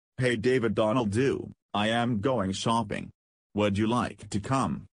Hey David Donald, I am going shopping. Would you like to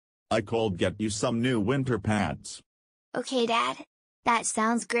come? I could get you some new winter pants. Okay, Dad. That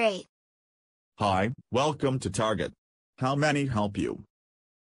sounds great. Hi, welcome to Target. How many help you?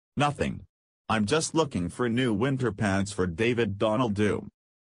 Nothing. I'm just looking for new winter pants for David Donald.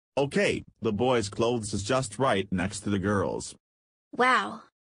 Okay, the boys' clothes is just right next to the girls. Wow.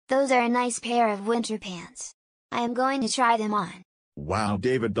 Those are a nice pair of winter pants. I am going to try them on. Wow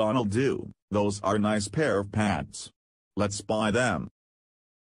David Donald, those are nice pair of pants. Let's buy them.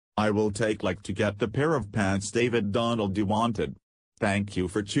 I will take like to get the pair of pants David Donald wanted. Thank you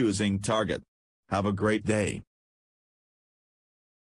for choosing Target. Have a great day.